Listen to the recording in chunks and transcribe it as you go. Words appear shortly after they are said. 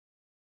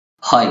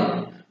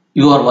Hi,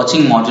 you are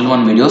watching Module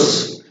 1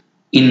 videos.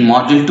 In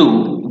Module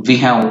 2, we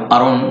have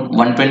around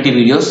 120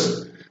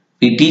 videos.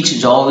 We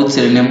teach Java with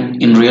Selenium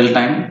in real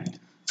time.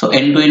 So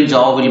end-to-end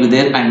Java will be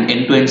there and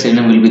end-to-end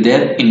Selenium will be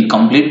there in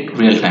complete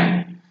real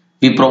time.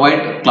 We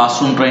provide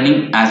classroom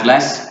training as well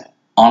as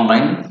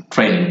online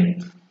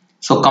training.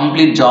 So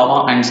complete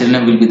Java and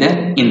Selenium will be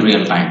there in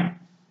real time.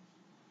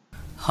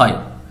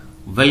 Hi,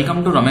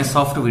 welcome to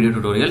RAMESHSOFT video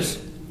tutorials.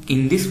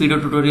 In this video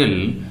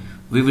tutorial,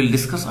 we will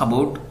discuss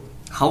about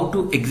how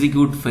to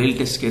execute failed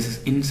test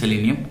cases in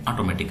Selenium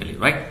automatically,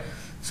 right?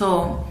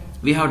 So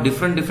we have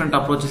different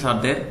approaches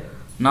are there.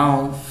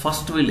 Now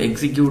first we'll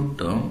we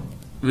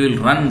will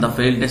run the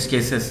failed test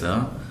cases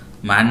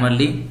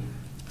manually.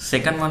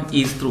 Second one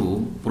is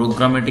through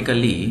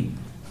programmatically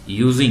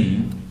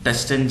using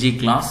testng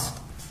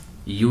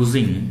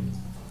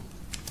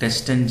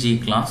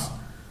class,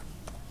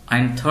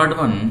 and third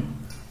one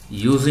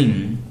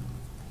using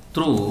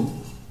through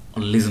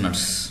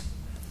listeners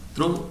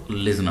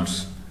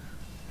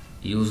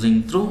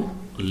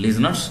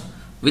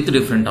with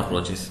different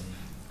approaches,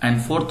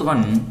 and fourth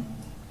one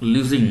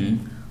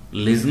using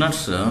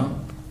listeners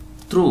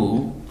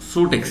through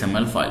suite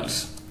XML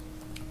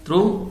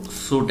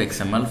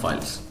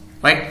files,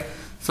 right?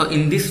 So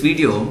in this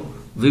video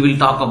we will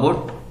talk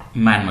about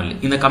manually.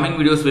 In the coming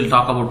videos we'll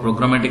talk about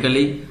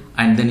programmatically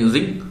and then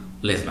using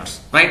listeners,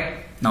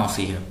 right? Now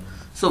see here.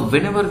 So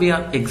whenever we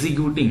are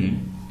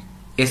executing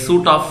a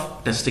suite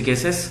of test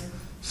cases,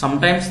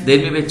 sometimes there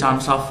may be a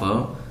chance of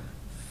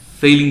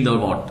failing the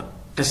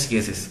test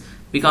cases,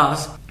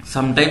 because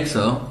sometimes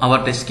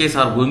our test case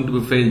are going to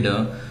be failed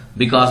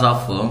because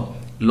of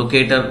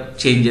locator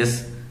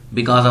changes,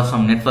 because of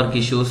some network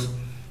issues,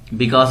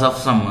 because of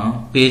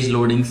some page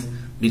loadings,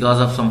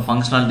 because of some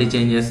functionality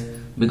changes,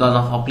 because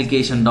of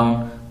application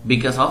down,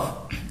 because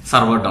of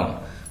server down.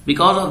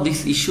 Because of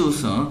these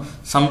issues,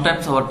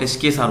 sometimes our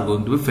test case are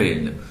going to be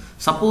failed.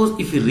 Suppose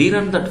if we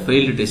rerun that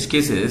failed test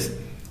cases,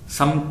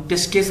 some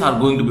test case are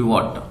going to be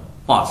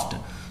passed.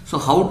 So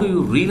how do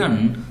you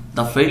rerun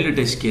the failed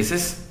test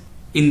cases?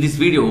 In this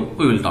video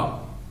we will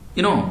talk.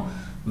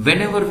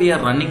 Whenever we are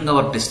running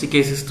our test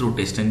cases through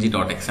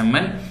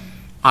testng.xml,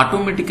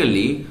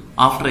 automatically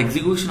after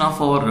execution of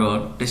our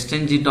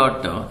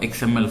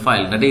testng.xml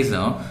file, that is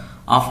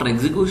after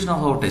execution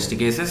of our test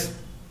cases,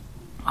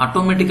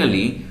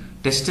 automatically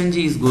testng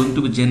is going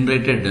to be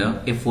generated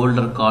a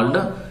folder called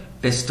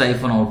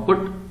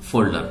test-output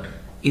folder.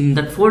 In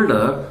that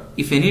folder,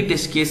 if any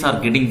test case are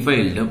getting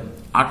failed,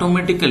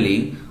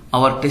 automatically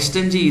our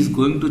testng is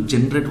going to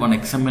generate one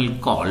XML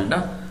called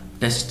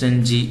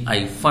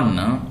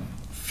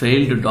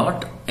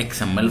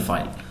testng-failed.xml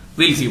file.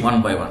 We'll see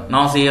one by one.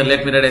 Now see here,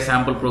 let me write a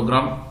sample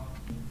program.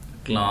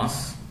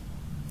 Class.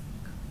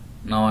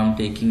 Now I'm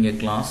taking a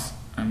class.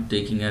 I'm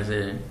taking as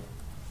a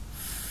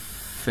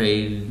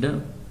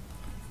failed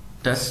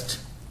test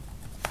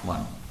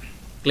 1.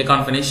 Click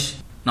on finish.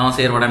 Now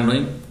see here what I'm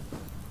doing.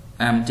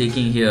 I am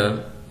taking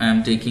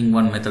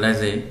one method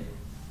as a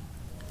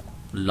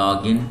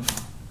login.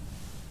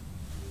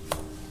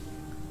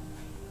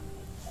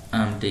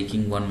 I am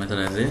taking one method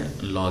as a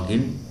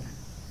login.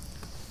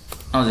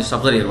 Now just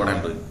observe here what I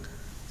am doing.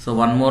 So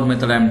one more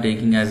method I am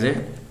taking as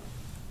a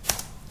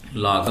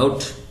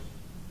logout,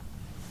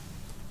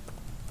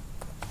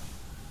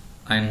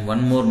 and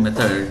one more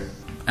method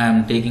I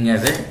am taking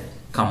as a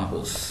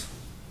compose.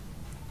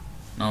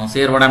 Now see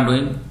here what I am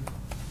doing.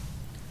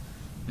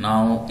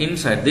 Now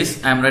inside this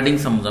I am writing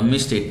some dummy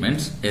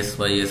statements.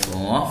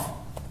 SYSO of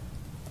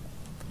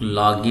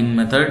login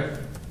method,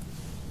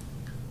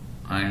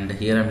 and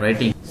here I am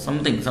writing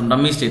some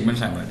dummy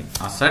statements I am writing.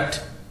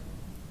 Assert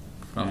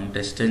from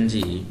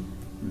testng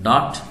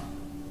dot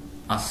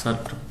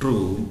assert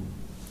true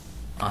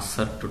I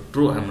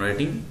am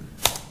writing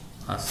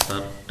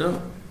assert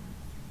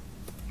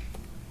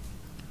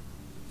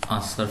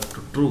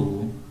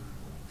true,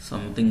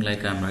 something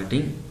like I am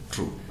writing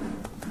true.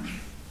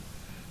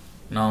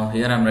 Now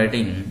here I am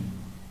writing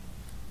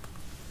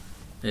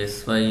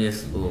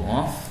SYSO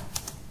of,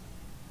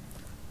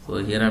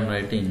 so here I am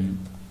writing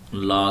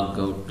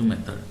logout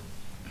method.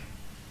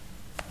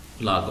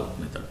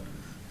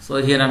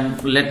 So here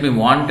let me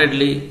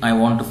wantedly I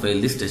want to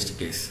fail this test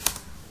case.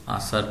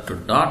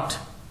 Assert dot,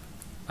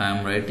 I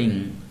am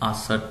writing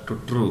assert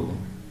true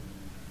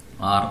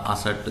or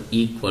assert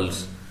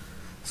equals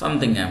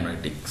something I am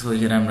writing. So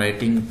here I am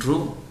writing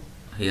true,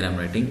 here I am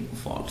writing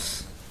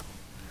false.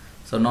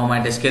 So now my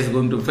test case is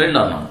going to fail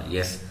or not?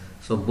 Yes.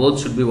 So both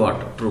should be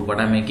true, but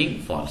I am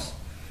making false.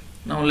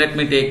 Now let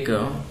me take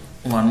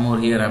one more.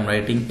 Here I am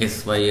writing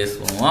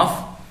SYSO of,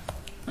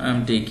 I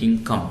am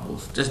taking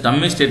compose. Just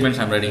dummy statements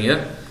I am writing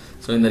here.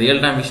 So in the real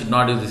time we should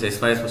not use this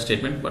SYSO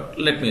statement, but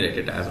let me write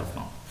it as of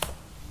now.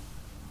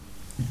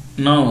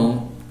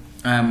 Now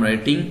I am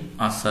writing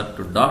assert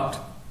dot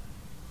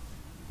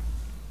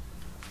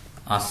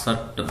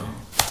assert,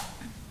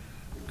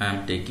 I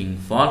am taking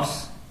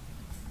false.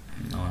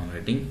 Now I am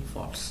writing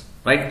false,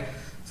 right?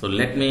 So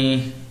let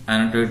me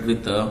annotate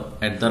with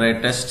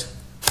 @ test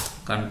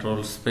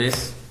control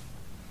space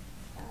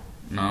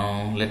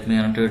Now let me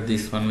annotate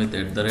this one with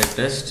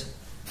 @test.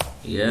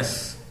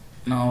 Yes.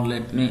 Now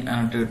let me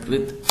annotate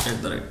with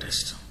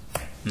 @test.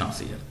 Now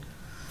see here.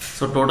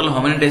 So total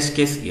how many test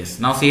cases? Yes.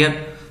 Now see here.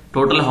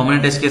 Total how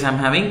many test cases I am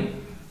having?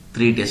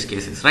 3 test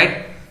cases,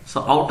 right?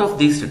 So out of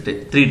these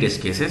 3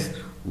 test cases,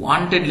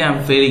 wantedly I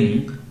am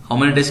failing how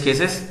many test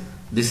cases?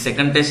 This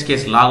second test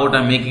case logout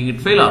I am making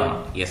it fail or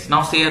not? Yes.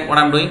 Now see here what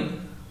I am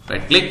doing.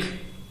 Right click,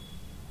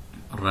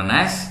 run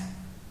as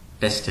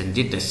test-ng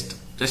test.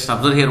 Just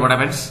observe here what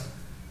happens.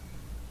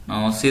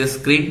 Now see the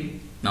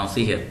screen. Now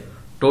see here.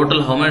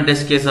 Total how many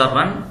test cases are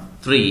run?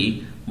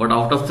 3. But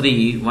out of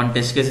 3, 1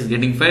 test case is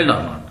getting failed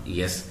or not?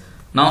 Yes.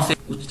 Now see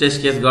which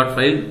test case got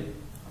failed.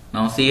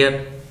 Now see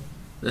here.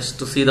 Just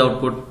to see the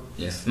output.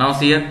 Yes. Now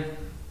see here.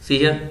 See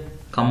here.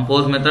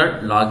 Compose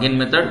method, login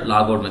method,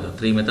 logout method.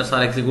 3 methods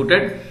are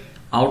executed.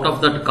 Out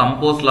of that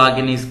compose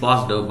login is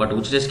passed, but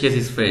which test case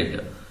is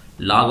failed?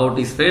 Logout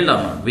is failed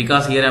or not?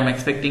 Because here I am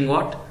expecting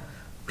what?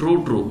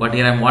 True, true. But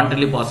here I am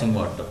wantedly passing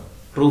what?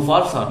 True,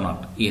 false or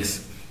not? Yes.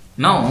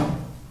 Now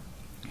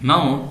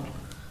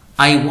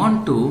I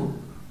want to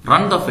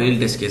run the failed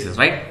test cases,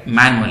 right?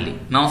 Manually.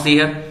 Now see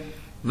here.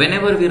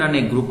 Whenever we run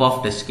a group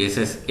of test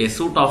cases, a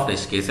suite of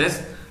test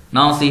cases,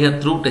 now see here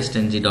through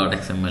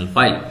test-ng.xml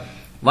file.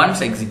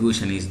 Once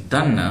execution is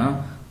done,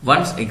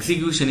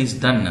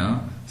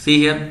 see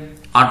here,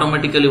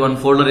 automatically one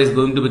folder is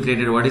going to be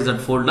created. What is that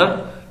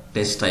folder?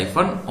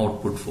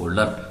 Test-output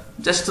folder.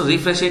 Just to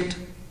refresh it,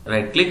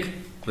 right click,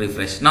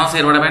 refresh. Now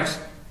see what happens.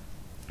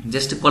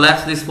 Just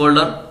collapse this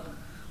folder.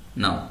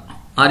 Now,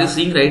 are you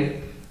seeing right?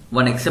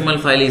 One XML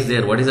file is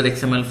there. What is that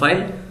XML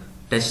file?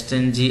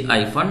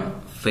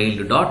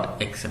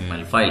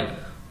 test-ng-failed.xml file.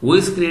 Who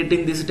is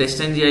creating this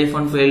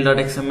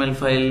test-ng-failed.xml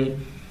file?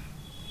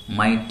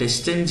 My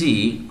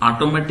test-ng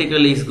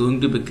automatically is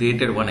going to be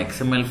created one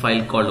XML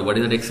file called, what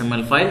is that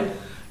XML file?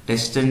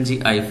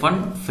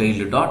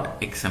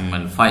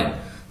 test-ng-failed.xml file.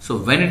 So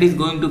when it is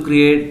going to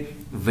create,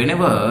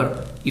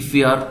 whenever if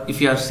you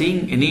are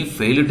seeing any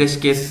failed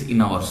test cases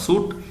in our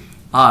suite,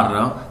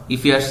 or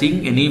if you are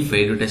seeing any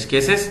failed test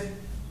cases,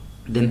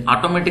 then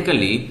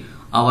automatically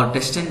our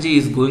test-ng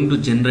is going to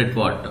generate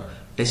what?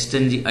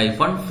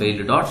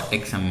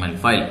 test-ng-failed.xml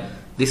file.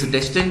 This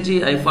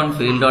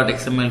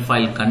test-ng-failed.xml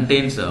file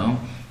contains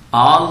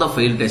all the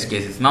failed test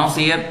cases. Now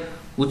see here,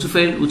 which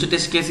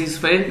test case is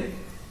failed?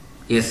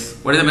 Yes.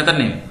 What is the method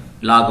name?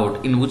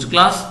 Logout. In which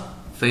class?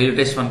 Failed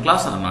test1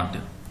 class or not?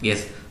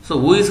 Yes. So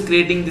who is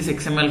creating this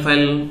XML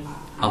file?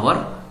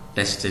 Our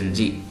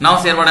test-ng. Now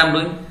see here what I am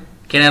doing.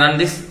 Can I run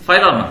this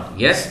file or not?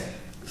 Yes.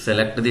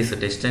 Select this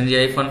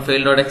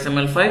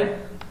test-ng-failed.xml file.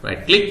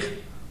 Right click,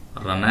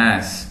 run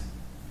as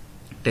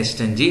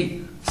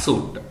test-ng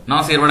suite.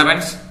 Now see here what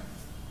happens.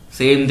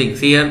 Same thing.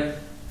 See here.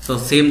 So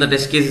same the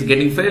test case is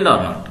getting failed or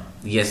not?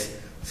 Yes.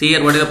 See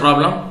here what is the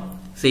problem?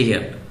 See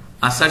here.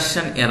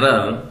 Assertion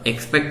error,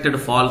 expected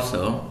false,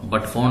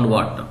 but found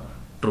what?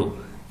 True.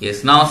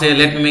 Yes. Now say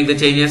let me make the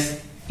changes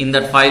in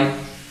that file.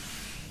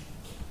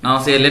 Now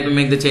say let me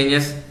make the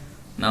changes.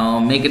 Now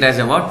make it as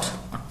a what?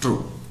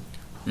 True.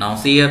 Now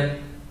see here.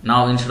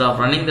 Now instead of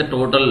running the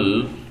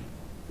total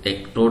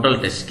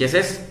test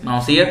cases, now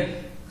see here,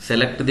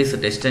 select this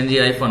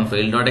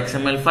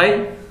test-ng-failed.xml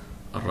file,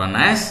 run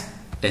as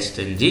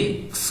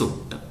test-ng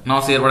suite.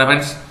 Now see here what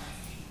happens.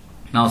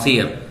 Now see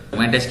here,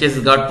 my test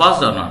cases got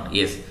passed or not?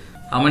 Yes.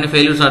 How many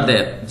failures are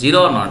there?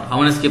 0 or not? How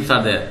many skips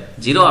are there?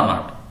 0 or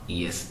not?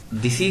 Yes.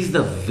 This is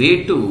the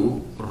way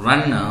to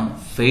run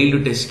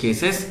failed test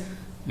cases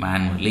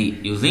manually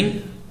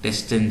using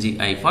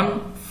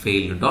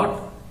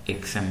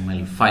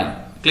test-ng-failed.xml file.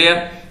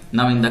 Clear?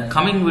 Now in the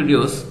coming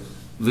videos,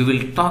 we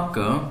will talk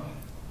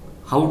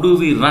how do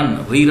we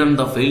rerun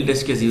the failed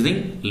test case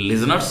using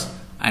listeners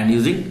and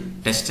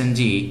using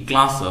test-ng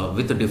class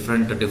with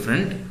different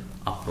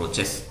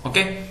approaches.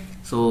 Okay.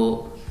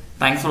 So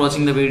thanks for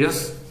watching the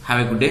videos. Have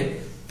a good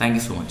day. Thank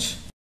you so much.